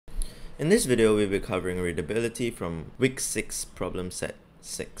In this video, we'll be covering readability from week 6 problem set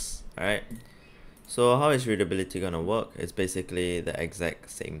 6. Alright, so how is readability gonna work? It's basically the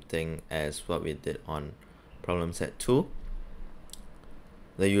exact same thing as what we did on problem set 2.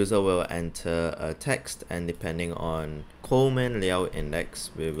 The user will enter a text, and depending on Coleman layout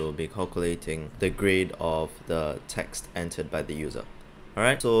index, we will be calculating the grade of the text entered by the user.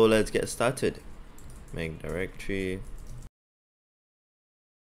 Alright, so let's get started. Make directory.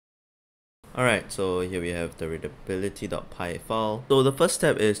 Alright, so here we have the readability.py file. So the first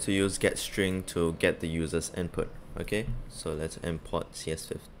step is to use getString to get the user's input. Okay, so let's import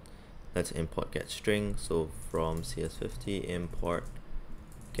CS50. Let's import getString. So from CS50 import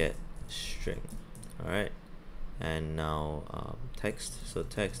getString. Alright, and now text. So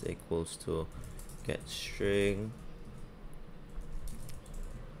text equals to getString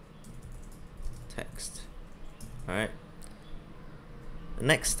text. Alright. The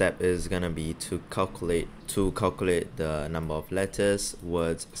next step is gonna be to calculate the number of letters,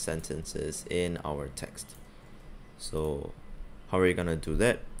 words, sentences in our text. So how are we gonna do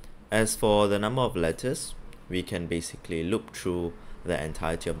that? As for the number of letters, we can basically loop through the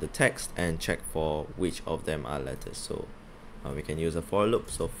entirety of the text and check for which of them are letters. So we can use a for loop.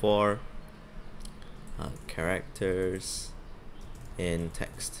 So for characters in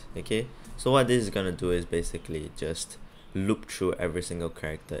text. Okay, so what this is gonna do is basically just loop through every single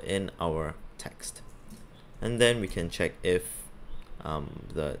character in our text, and then we can check if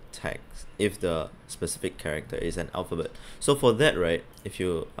the specific character is an alphabet. So for that, right, if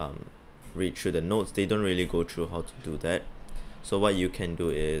you read through the notes, they don't really go through how to do that. So what you can do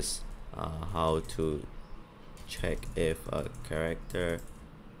is how to check if a character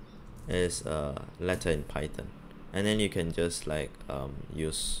is a letter in Python, and then you can just like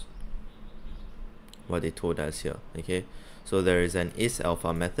use what they told us here. Okay, so there is an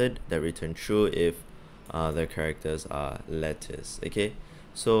isAlpha method that returns true if the characters are letters. Okay,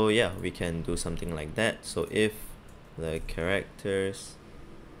 so yeah, we can do something like that. So if the characters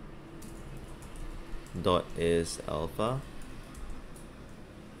dot isAlpha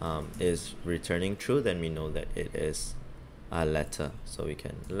is returning true, then we know that it is a letter. So we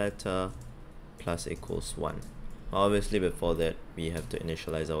can letter plus equals 1. Obviously before that we have to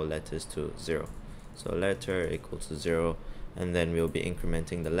initialize our letters to 0. So letter equals to 0, and then we'll be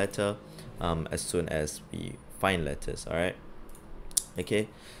incrementing the letter as soon as we find letters. Alright, okay,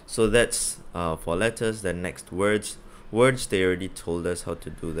 so that's for letters. Then next, words. They already told us how to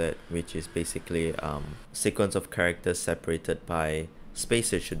do that, which is basically sequence of characters separated by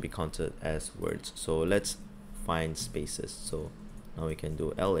spaces should be counted as words. So let's find spaces. So now we can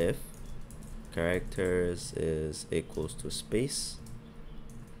do elif characters is equals to space.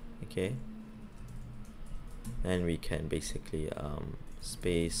 Okay, and we can basically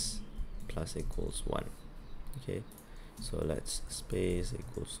space plus equals 1. Okay, so let's space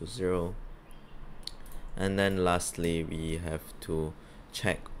equals to 0, and then lastly we have to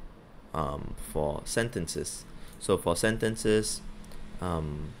check for sentences. So for sentences,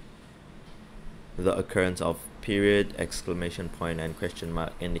 the occurrence of period, exclamation point, and question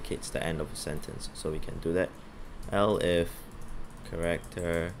mark indicates the end of a sentence. So we can do that. Elif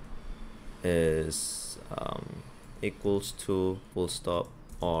character is equals to full stop,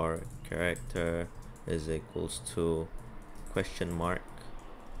 or character is equals to question mark,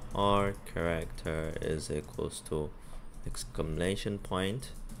 or character is equals to exclamation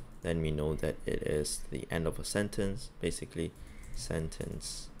point, then we know that it is the end of a sentence. Basically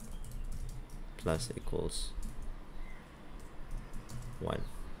sentence plus equals 1.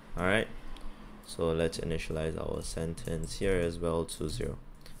 Alright, so let's initialize our sentence here as well to 0.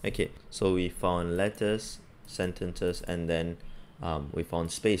 Okay, so we found letters, sentences, and then we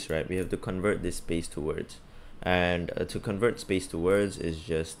found space, right? We have to convert this space to words, and to convert space to words is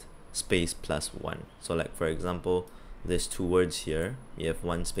just space plus 1. So like for example, there's 2 words here, we have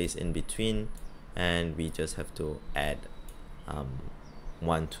 1 space in between, and we just have to add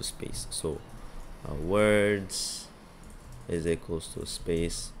 1 to space. So words is equals to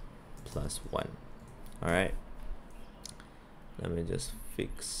space plus 1. Alright, let me just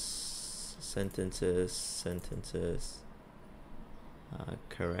fix sentences,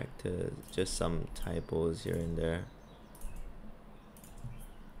 characters, just some typos here and there.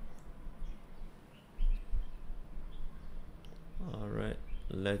 Alright,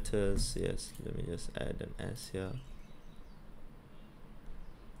 letters, yes, let me just add an S here,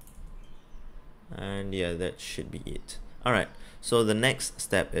 and yeah, that should be it. Alright, so the next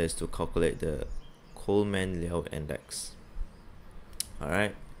step is to calculate the Coleman layout index.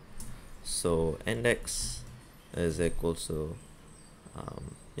 So index is equal to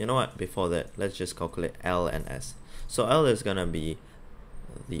you know what, before that, let's just calculate L and S. So L is gonna be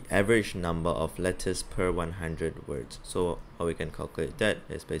the average number of letters per 100 words. So how we can calculate that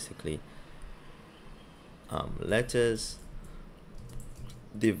is basically letters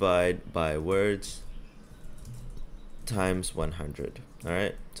divide by words times 100. All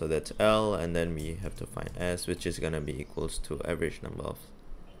right, so that's L, and then we have to find S, which is gonna be equals to average number of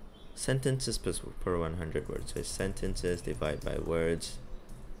sentences per 100 words. So sentences divided by words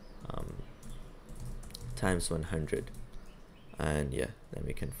times 100, and yeah, then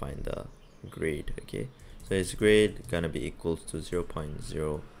we can find the grade. Okay, so its grade gonna be equals to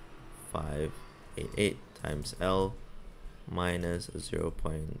 0.0588 times L minus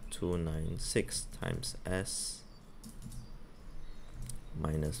 0.296 times S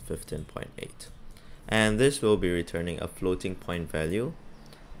minus 15.8, and this will be returning a floating point value,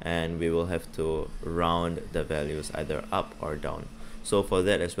 and we will have to round the values either up or down. So for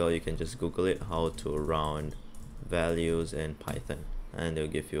that as well, you can just Google it, how to round values in Python, and they'll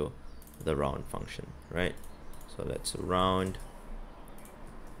give you the round function, right? So let's round.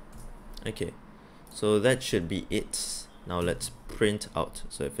 Okay, so that should be it. Now let's print out.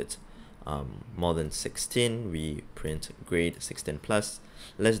 So if it's more than 16, we print grade 16 plus,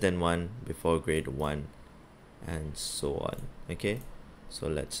 less than 1 before grade 1, and so on. Okay, so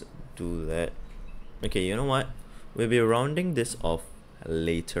let's do that. Okay, you know what, we'll be rounding this off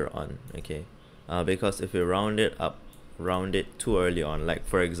later on. Okay, because if we round it up, round it too early on, like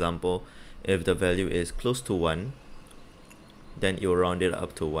for example, if the value is close to 1, then you'll round it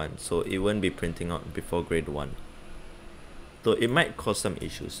up to 1, so it won't be printing out before grade 1. So it might cause some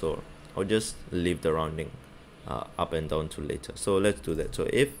issues, so I'll just leave the rounding up and down to later. So let's do that. So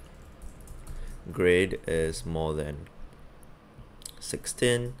if grade is more than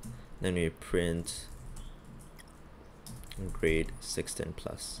 16, then we print grade 16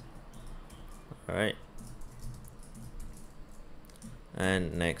 plus. Alright,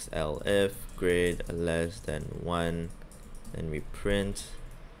 and next L, if grade less than 1, then we print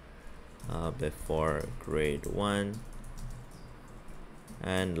before grade 1,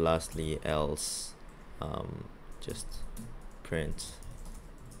 and lastly else, just print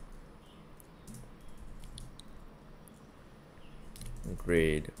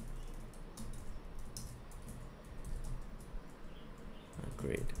grade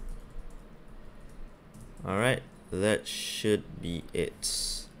Alright, that should be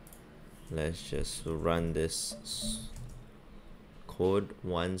it. Let's just run this code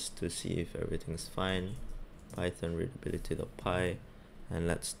once to see if everything's fine. Python readability.py, and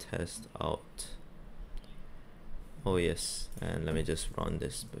let's test out. Oh yes, and let me just run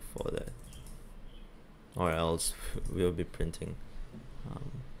this before that, or else we'll be printing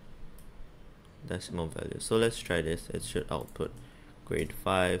decimal values. So let's try this. It should output grade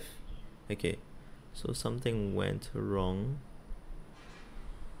 5. Okay, so something went wrong.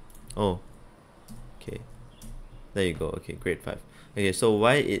 Oh, okay, there you go. Okay, grade 5. Okay, so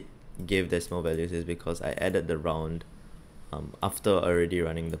why it gave decimal values is because I added the round after already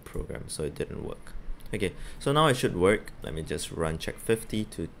running the program, so it didn't work. Okay, so now it should work. Let me just run check50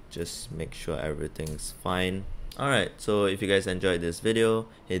 to just make sure everything's fine. Alright, so if you guys enjoyed this video,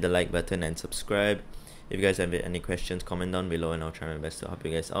 hit the like button and subscribe. If you guys have any questions, comment down below and I'll try my best to help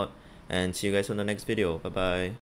you guys out. And see you guys on the next video. Bye bye.